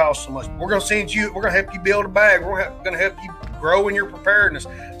why it costs so much. We're going to send you. We're going to help you build a bag. We're going to help you grow in your preparedness.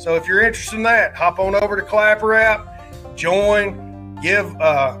 So if you're interested in that, hop on over to Clapper app, join, give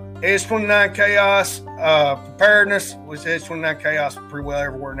Edge 29 Chaos preparedness, which Edge 29 Chaos pretty well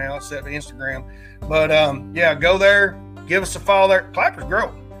everywhere now except Instagram. But yeah, go there, give us a follow there. Clapper's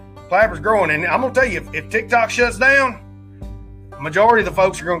growing, and I'm gonna tell you, if TikTok shuts down, the majority of the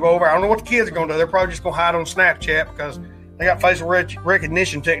folks are gonna go over. I don't know what the kids are gonna do. They're probably just gonna hide on Snapchat, because they got facial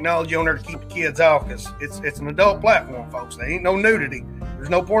recognition technology on there to keep the kids off, because it's an adult platform, folks. There ain't no nudity. There's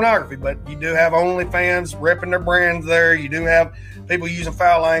no pornography, but you do have OnlyFans repping their brands there. You do have people using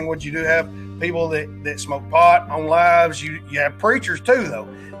foul language. You do have people that smoke pot on lives. You have preachers too, though.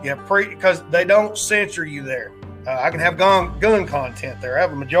 You have because they don't censor you there. I can have gun content there. I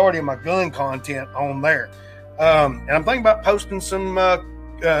have a majority of my gun content on there. And I'm thinking about posting some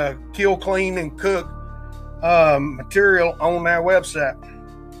kill, clean, and cook material on our website.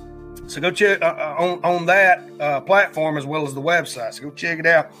 So go check on that platform as well as the website. So go check it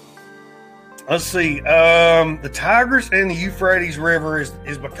out. Let's see. The Tigris and the Euphrates River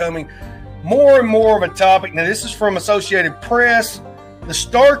is becoming more and more of a topic. Now, this is from Associated Press. The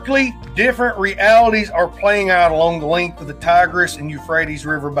starkly different realities are playing out along the length of the Tigris and Euphrates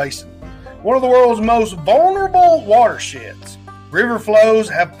River basin, one of the world's most vulnerable watersheds. River flows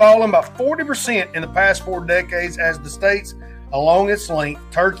have fallen by 40% in the past 4 decades as the states along its length,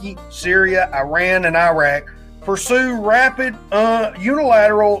 Turkey, Syria, Iran, and Iraq, pursue rapid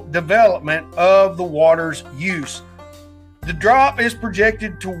unilateral development of the water's use. The drop is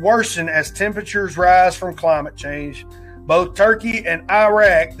projected to worsen as temperatures rise from climate change. Both Turkey and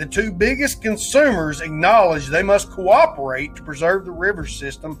Iraq, the 2 biggest consumers, acknowledge they must cooperate to preserve the river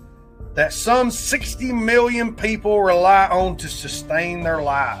system that some 60 million people rely on to sustain their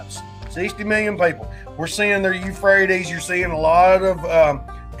lives. 60 million people. We're seeing the Euphrates. You're seeing a lot of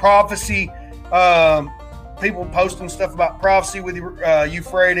prophecy. People posting stuff about prophecy with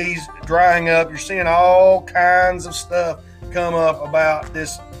Euphrates drying up. You're seeing all kinds of stuff come up about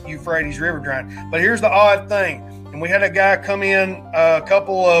this Euphrates River drying. But here's the odd thing. And we had a guy come in a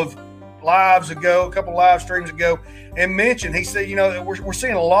couple live streams ago, and mentioned, he said, we're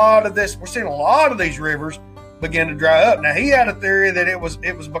seeing a lot of this. We're seeing a lot of these rivers begin to dry up. Now, he had a theory that it was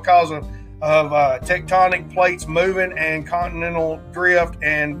because of tectonic plates moving and continental drift,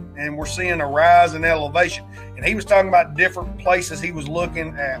 and we're seeing a rise in elevation. And he was talking about different places he was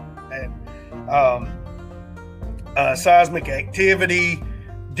looking at seismic activity,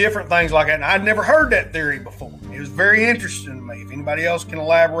 different things like that. And I'd never heard that theory before. It was very interesting to me. If anybody else can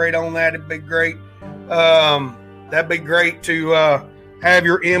elaborate on that, it'd be great. That'd be great to have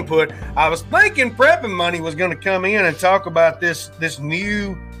your input. I was thinking Prepping Money was going to come in and talk about this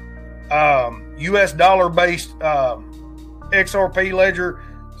new U.S. dollar-based XRP Ledger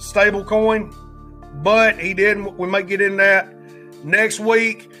stablecoin, but he didn't. We might get in that next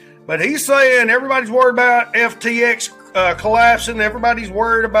week. But he's saying everybody's worried about FTX collapsing. Everybody's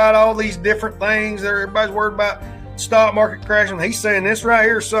worried about all these different things. Everybody's worried about stock market crashing. He's saying this right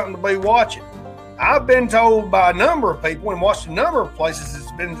here is something to be watching. I've been told by a number of people and watched a number of places,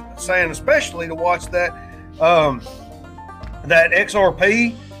 it's been saying especially to watch that that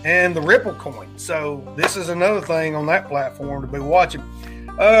XRP and the Ripple coin. So this is another thing on that platform to be watching.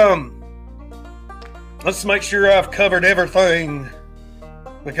 Let's make sure I've covered everything,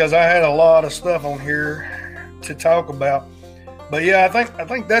 because I had a lot of stuff on here to talk about. But yeah, I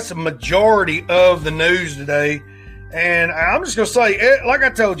think that's a majority of the news today. And I'm just going to say, like I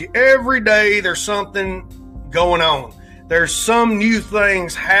told you, every day there's something going on. There's some new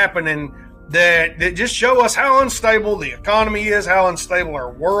things happening that just show us how unstable the economy is, how unstable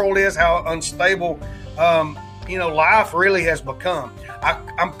our world is, how unstable, life really has become.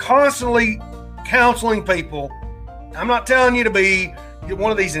 I'm constantly counseling people. I'm not telling you to be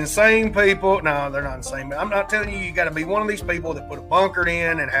one of these insane people. No, they're not insane. But I'm not telling you got to be one of these people that put a bunker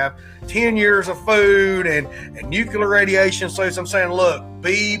in and have 10 years of food and nuclear radiation suits. I'm saying, look,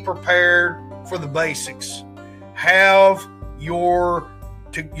 be prepared for the basics. Have your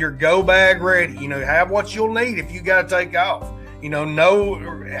go bag ready. Have what you'll need if you got to take off.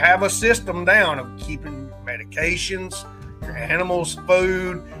 Have a system down of keeping medications, your animals'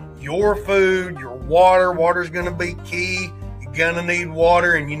 food, your food, your water. Water's going to be key. You're going to need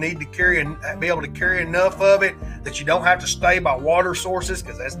water, and you need to be able to carry enough of it that you don't have to stay by water sources,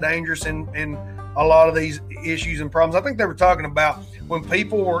 because that's dangerous in a lot of these issues and problems. I think they were talking about when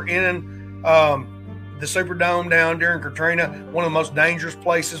people were in the Superdome down during Katrina, one of the most dangerous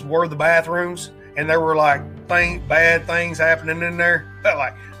places were the bathrooms, and there were like bad things happening in there,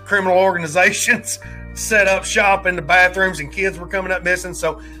 like criminal organizations set up shop in the bathrooms, and kids were coming up missing.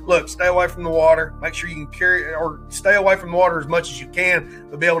 So look, stay away from the water. Make sure you can carry, or stay away from the water as much as you can,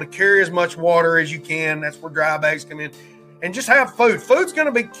 but be able to carry as much water as you can. That's where dry bags come in. And just have food. Food's going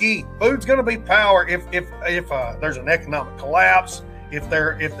to be key. Food's going to be power. If there's an economic collapse, if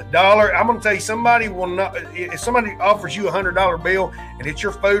the dollar, I'm going to tell you, somebody will not. If somebody offers you $100 bill and it's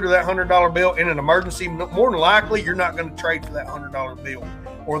your food or that $100 bill in an emergency, more than likely you're not going to trade for that $100 bill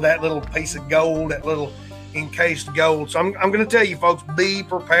or that little piece of gold, that little encased gold. So I'm going to tell you, folks, be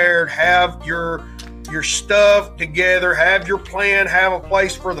prepared. Have your stuff together. Have your plan. Have a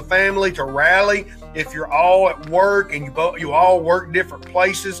place for the family to rally. If you're all at work and you all work different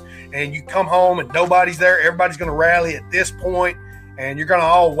places and you come home and nobody's there, everybody's going to rally at this point, and you're going to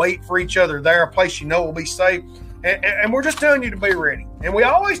all wait for each other there, a place you know will be safe. And we're just telling you to be ready. And we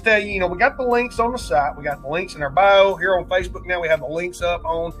always tell you, we got the links on the site. We got the links in our bio here on Facebook. Now we have the links up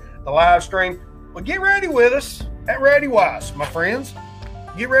on the live stream. But get ready with us at ReadyWise, my friends.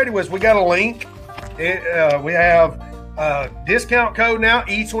 Get ready with us. We got a link. We have discount code now,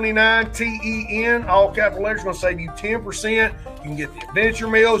 E29TEN, all capital letters, going to save you 10%. You can get the adventure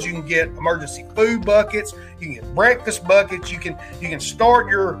meals, you can get emergency food buckets, you can get breakfast buckets, you can start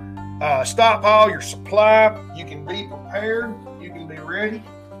your stockpile, your supply, you can be prepared, you can be ready.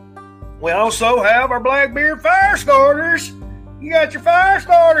 We also have our Blackbeard fire starters. You got your fire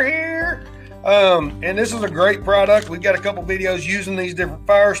starter here. And this is a great product. We've got a couple videos using these different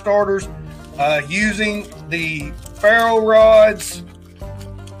fire starters, using the ferro rods.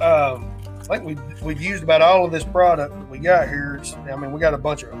 I think we've used about all of this product that we got here. We got a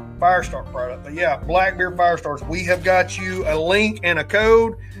bunch of fire start product, but yeah, Blackbeard fire starters. We have got you a link and a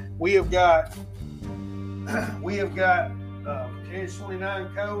code. We have got Edge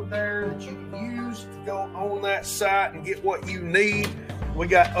 29 code there that you can use to go on that site and get what you need. We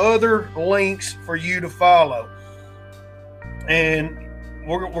got other links for you to follow, and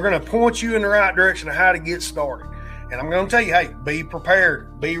we're going to point you in the right direction of how to get started. And I'm going to tell you, hey, be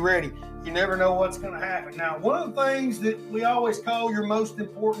prepared, be ready. You never know what's going to happen. Now, one of the things that we always call your most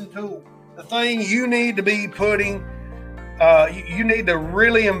important tool, the thing you need to be putting, you need to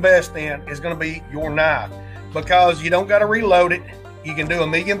really invest in, is going to be your knife, because you don't got to reload it. You can do a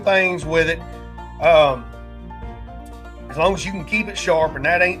million things with it. As long as you can keep it sharp, and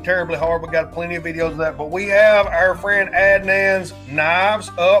that ain't terribly hard. We got plenty of videos of that. But we have our friend Adnan's knives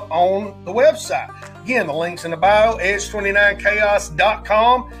up on the website. Again, the link's in the bio,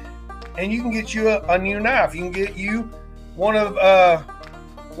 edge29chaos.com, and you can get you a new knife. You can get you one of our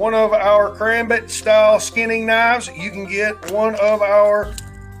Karambit style skinning knives. You can get one of our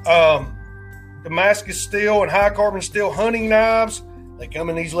Damascus steel and high carbon steel hunting knives. They come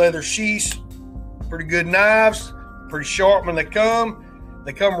in these leather sheaths. Pretty good knives. Pretty sharp when they come.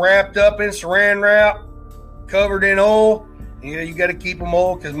 They come wrapped up in saran wrap, covered in oil. Yeah, you got to keep them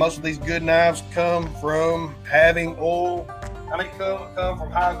oiled, because most of these good knives come from having oil. Come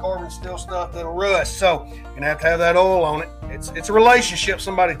from high carbon steel stuff that'll rust. So you're gonna have to have that oil on it. It's a relationship.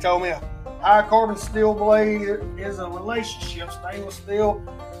 Somebody told me a high carbon steel blade is a relationship. Stainless steel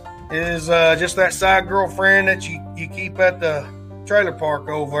is just that side girlfriend that you keep at the trailer park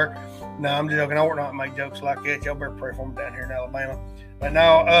over. No, I'm joking. I would not make jokes like that. Y'all better pray for me down here in Alabama. But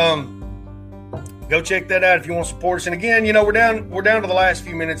now, go check that out if you want to support us. And again, we're down to the last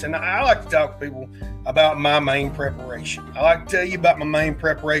few minutes, and I like to talk to people about my main preparation. I like to tell you about my main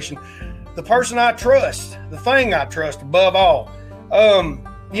preparation. The person I trust, the thing I trust above all.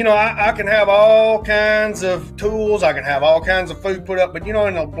 I can have all kinds of tools. I can have all kinds of food put up, but in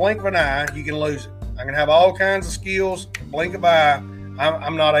a blink of an eye, you can lose it. I can have all kinds of skills, blink of an eye.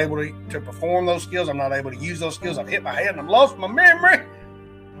 I'm not able to perform those skills. I'm not able to use those skills. I've hit my head and I've lost my memory.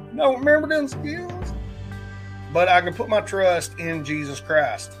 Don't remember them skills. But I can put my trust in Jesus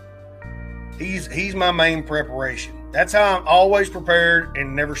Christ. He's my main preparation. That's how I'm always prepared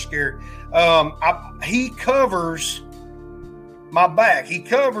and never scared. He covers my back.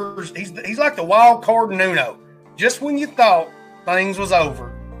 He's like the wild card in Uno. Just when you thought things was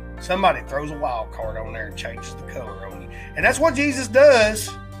over, somebody throws a wild card on there and changes the color on you. And that's what Jesus does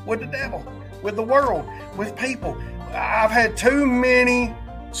with the devil, with the world, with people. I've had too many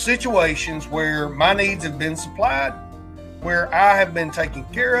situations where my needs have been supplied, where I have been taken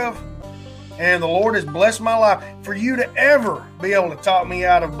care of, and the Lord has blessed my life. For you to ever be able to talk me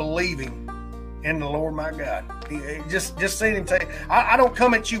out of believing in the Lord my God. Just seeing him take. I don't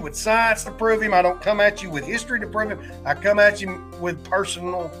come at you with science to prove him. I don't come at you with history to prove him. I come at you with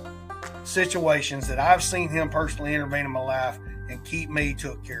personal situations that I've seen him personally intervene in my life and keep me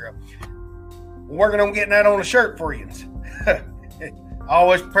took care of. We're working on getting that on a shirt for you.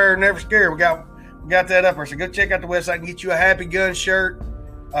 Always prepared, never scared. We got that up there. So go check out the website and get you a Happy Gun shirt.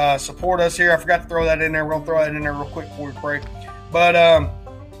 Support us here. I forgot to throw that in there. We're going to throw that in there real quick before we pray. But I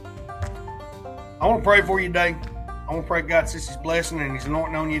want to pray for you today. I want to pray God sends his blessing and his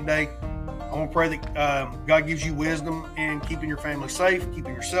anointing on you today. I want to pray that God gives you wisdom in keeping your family safe,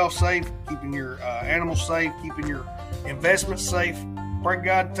 keeping yourself safe, keeping your animals safe, keeping your investments safe. Pray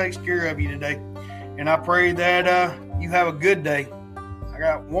God takes care of you today. And I pray that you have a good day. I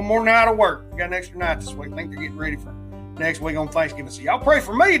got one more night of work. I got an extra night this week. I think they're getting ready for next week on Thanksgiving. So y'all pray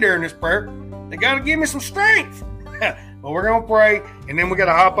for me during this prayer. They got to give me some strength. But we're going to pray, and then we got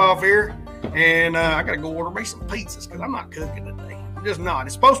to hop off here. And I got to go order me some pizzas because I'm not cooking today. I'm just not.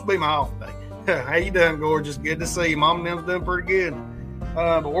 It's supposed to be my off day. How you doing, Gorgeous? Good to see you. Mom and them's doing pretty good.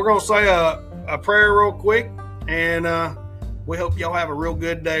 But we're going to say a prayer real quick, and we hope y'all have a real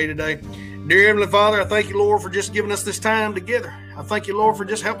good day today. Dear Heavenly Father, I thank you, Lord, for just giving us this time together. I thank you, Lord, for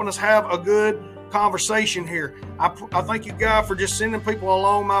just helping us have a good conversation here. I thank you, God, for just sending people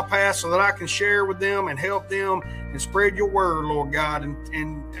along my path so that I can share with them and help them and spread your word, Lord God,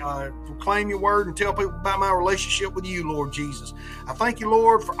 and proclaim your word and tell people about my relationship with you, Lord Jesus. I thank you,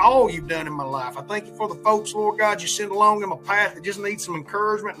 Lord, for all you've done in my life. I thank you for the folks, Lord God, you sent along in my path that just need some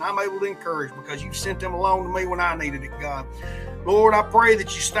encouragement, and I'm able to encourage because you sent them along to me when I needed it, God. Lord, I pray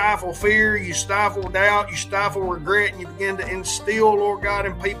that you stifle fear, you stifle doubt, you stifle regret, and you begin to instill, Lord God,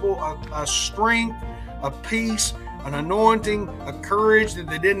 in people a strength, a peace, an anointing, a courage that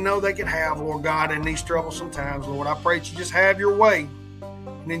they didn't know they could have, Lord God, in these troublesome times, Lord. I pray that you just have your way.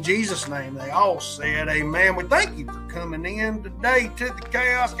 And in Jesus' name, they all said amen. We thank you for coming in today to the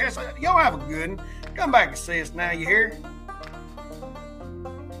Chaos Cast. Y'all have a good one. Come back and see us now, you hear?